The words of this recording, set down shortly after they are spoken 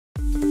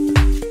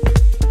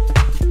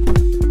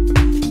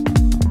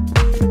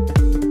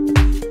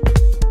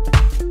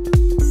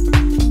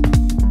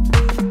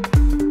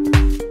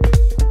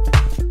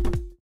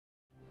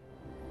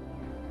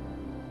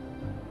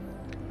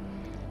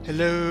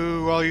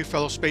you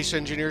fellow space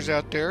engineers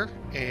out there,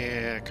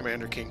 and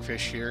Commander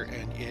Kingfish here,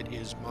 and it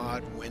is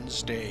Mod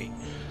Wednesday.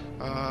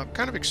 I'm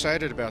kind of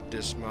excited about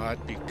this mod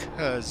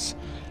because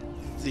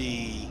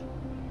the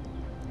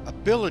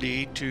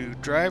ability to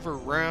drive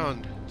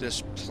around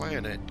this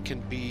planet can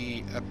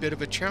be a bit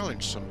of a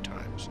challenge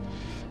sometimes.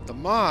 The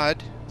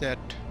mod that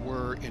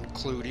we're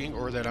including,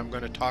 or that I'm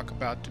going to talk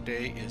about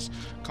today, is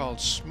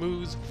called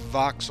Smooth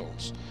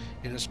Voxels,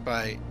 and it's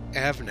by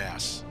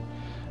avaness.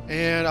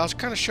 And I'll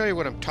kind of show you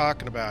what I'm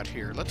talking about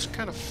here. Let's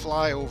kind of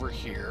fly over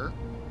here,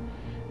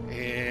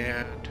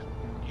 and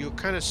you'll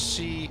kind of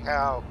see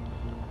how,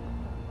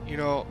 you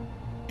know,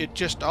 it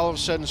just all of a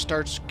sudden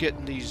starts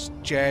getting these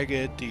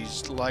jagged,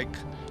 these like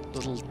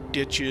little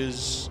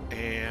ditches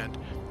and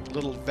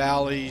little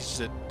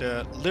valleys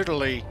that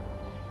literally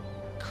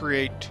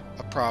create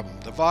a problem.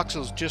 The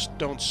voxels just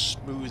don't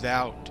smooth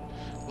out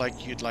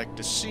like you'd like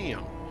to see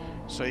them.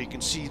 So you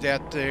can see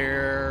that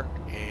there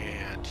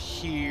and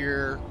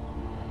here.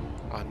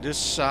 On this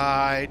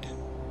side,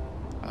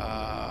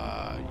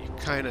 you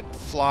kind of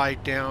fly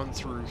down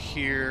through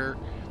here,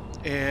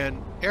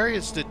 and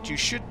areas that you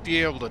should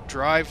be able to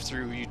drive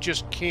through, you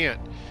just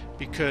can't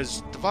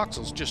because the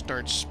voxels just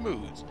aren't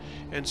smooth.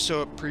 And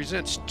so it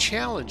presents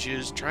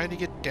challenges trying to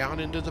get down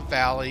into the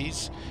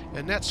valleys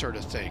and that sort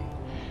of thing.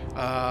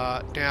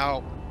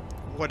 Now,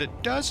 what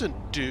it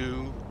doesn't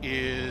do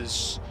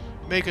is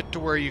make it to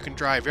where you can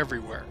drive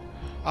everywhere.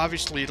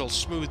 Obviously, it'll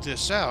smooth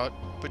this out,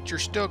 but you're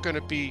still going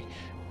to be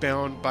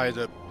bound by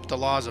the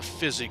laws of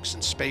physics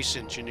and space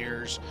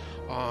engineers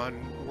on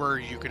where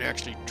you can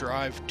actually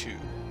drive to.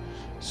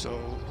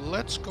 So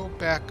let's go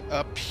back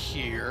up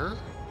here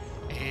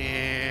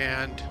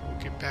and we'll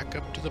get back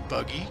up to the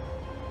buggy.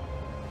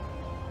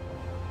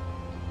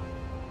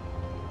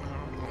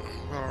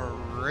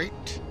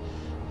 Alright,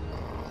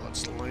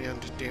 let's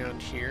land down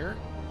here.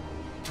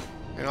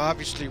 And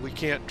obviously we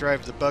can't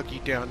drive the buggy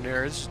down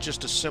there. This is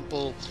just a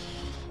simple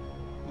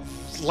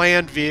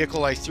land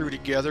vehicle I threw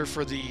together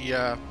for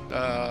the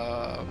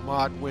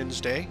Mod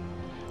Wednesday.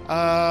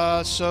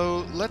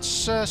 So let's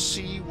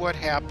see what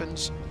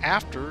happens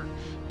after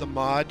the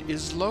mod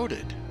is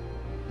loaded.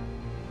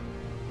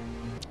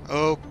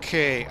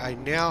 Okay, I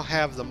now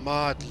have the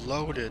mod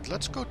loaded.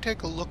 Let's go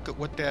take a look at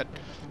what that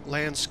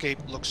landscape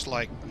looks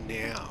like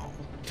now.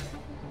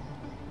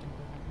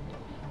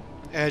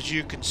 As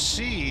you can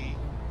see,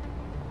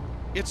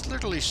 it's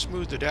literally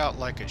smoothed it out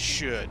like it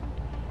should.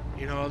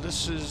 You know,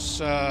 this is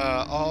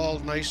all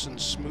nice and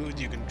smooth.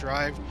 You can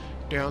drive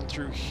down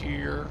through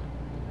here.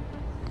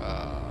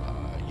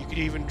 You could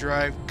even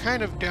drive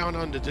kind of down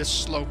onto this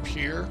slope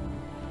here.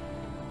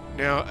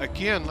 Now,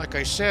 again, like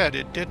I said,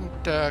 it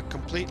didn't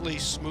completely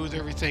smooth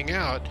everything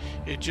out.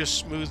 It just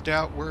smoothed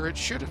out where it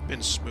should have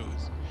been smooth.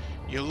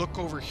 You look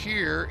over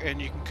here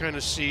and you can kind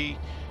of see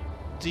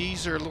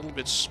these are a little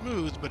bit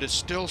smooth, but it's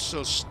still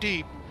so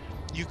steep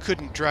you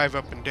couldn't drive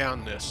up and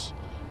down this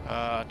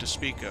to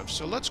speak of.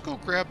 So let's go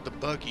grab the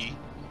buggy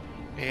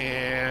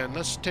and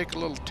let's take a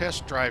little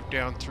test drive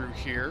down through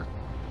here.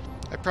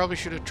 I probably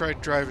should have tried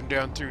driving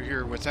down through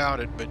here without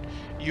it, but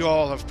you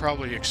all have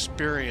probably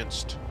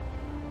experienced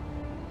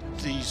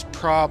these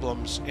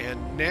problems,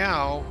 and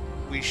now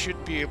we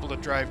should be able to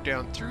drive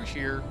down through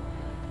here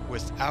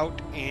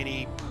without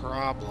any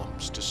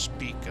problems to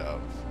speak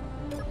of.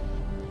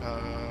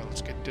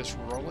 Let's get this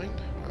rolling.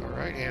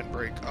 Alright,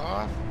 handbrake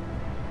off.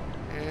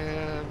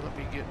 And let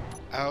me get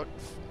out.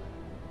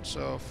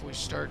 So if we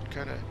start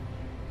kind of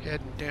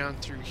heading down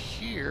through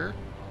here,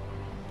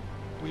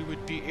 we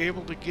would be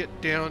able to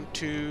get down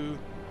to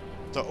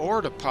the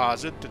ore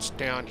deposit that's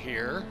down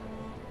here.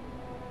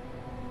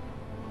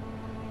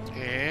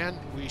 And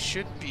we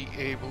should be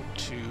able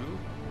to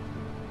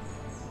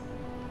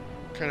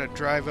kind of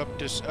drive up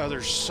this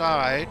other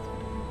side,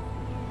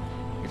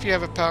 if you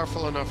have a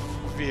powerful enough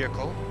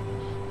vehicle,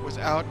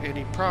 without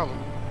any problem.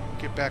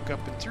 Get back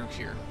up and through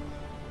here.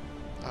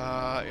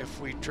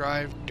 If we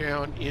drive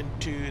down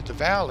into the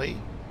valley,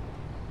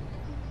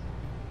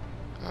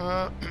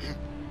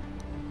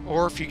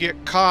 or if you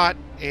get caught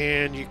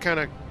and you kind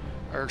of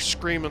are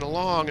screaming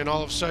along and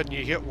all of a sudden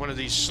you hit one of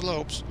these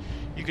slopes,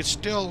 you could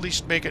still at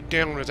least make it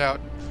down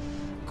without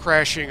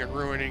crashing and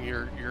ruining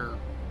your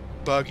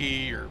buggy,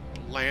 your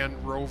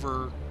Land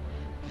Rover,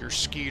 your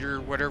Skeeter,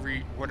 whatever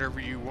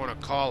you want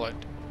to call it.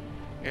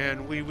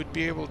 And we would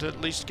be able to at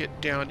least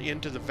get down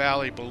into the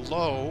valley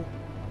below,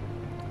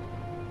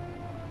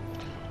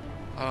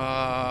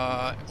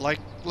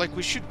 like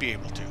we should be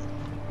able to.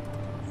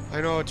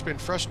 I know it's been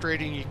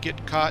frustrating. You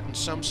get caught in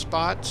some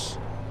spots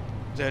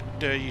that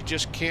you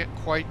just can't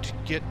quite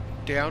get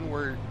down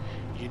where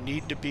you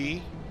need to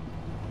be.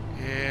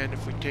 And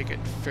if we take it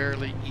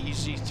fairly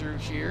easy through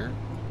here,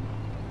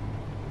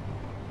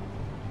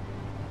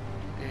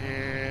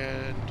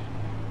 and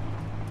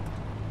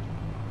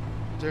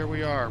there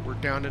we are. We're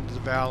down into the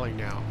valley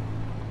now.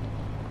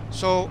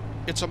 So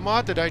it's a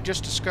mod that I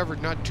just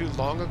discovered not too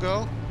long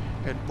ago,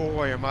 and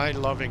boy, am I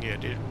loving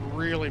it. It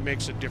really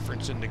makes a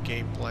difference in the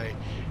gameplay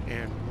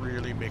and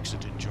really makes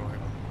it enjoyable.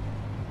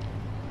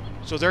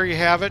 So there you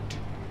have it,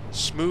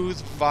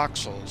 Smooth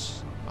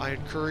Voxels. I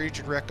encourage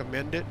and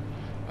recommend it.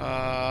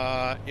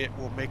 It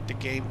will make the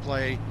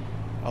gameplay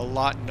a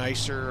lot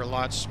nicer, a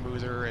lot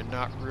smoother, and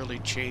not really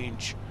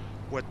change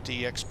what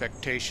the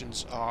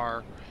expectations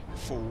are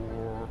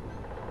for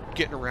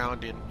getting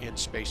around in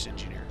Space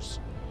Engineers.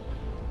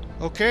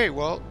 Okay,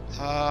 well,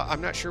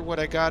 I'm not sure what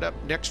I got up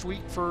next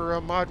week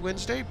for Mod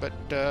Wednesday, but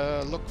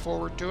look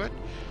forward to it.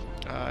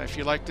 If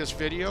you like this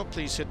video,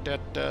 please hit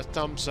that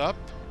thumbs up,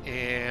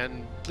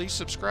 and please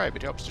subscribe.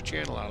 It helps the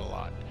channel out a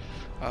lot.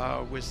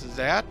 With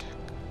that,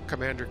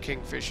 Commander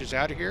Kingfish is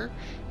out of here,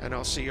 and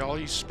I'll see all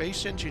you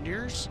space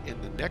engineers in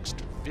the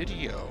next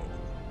video.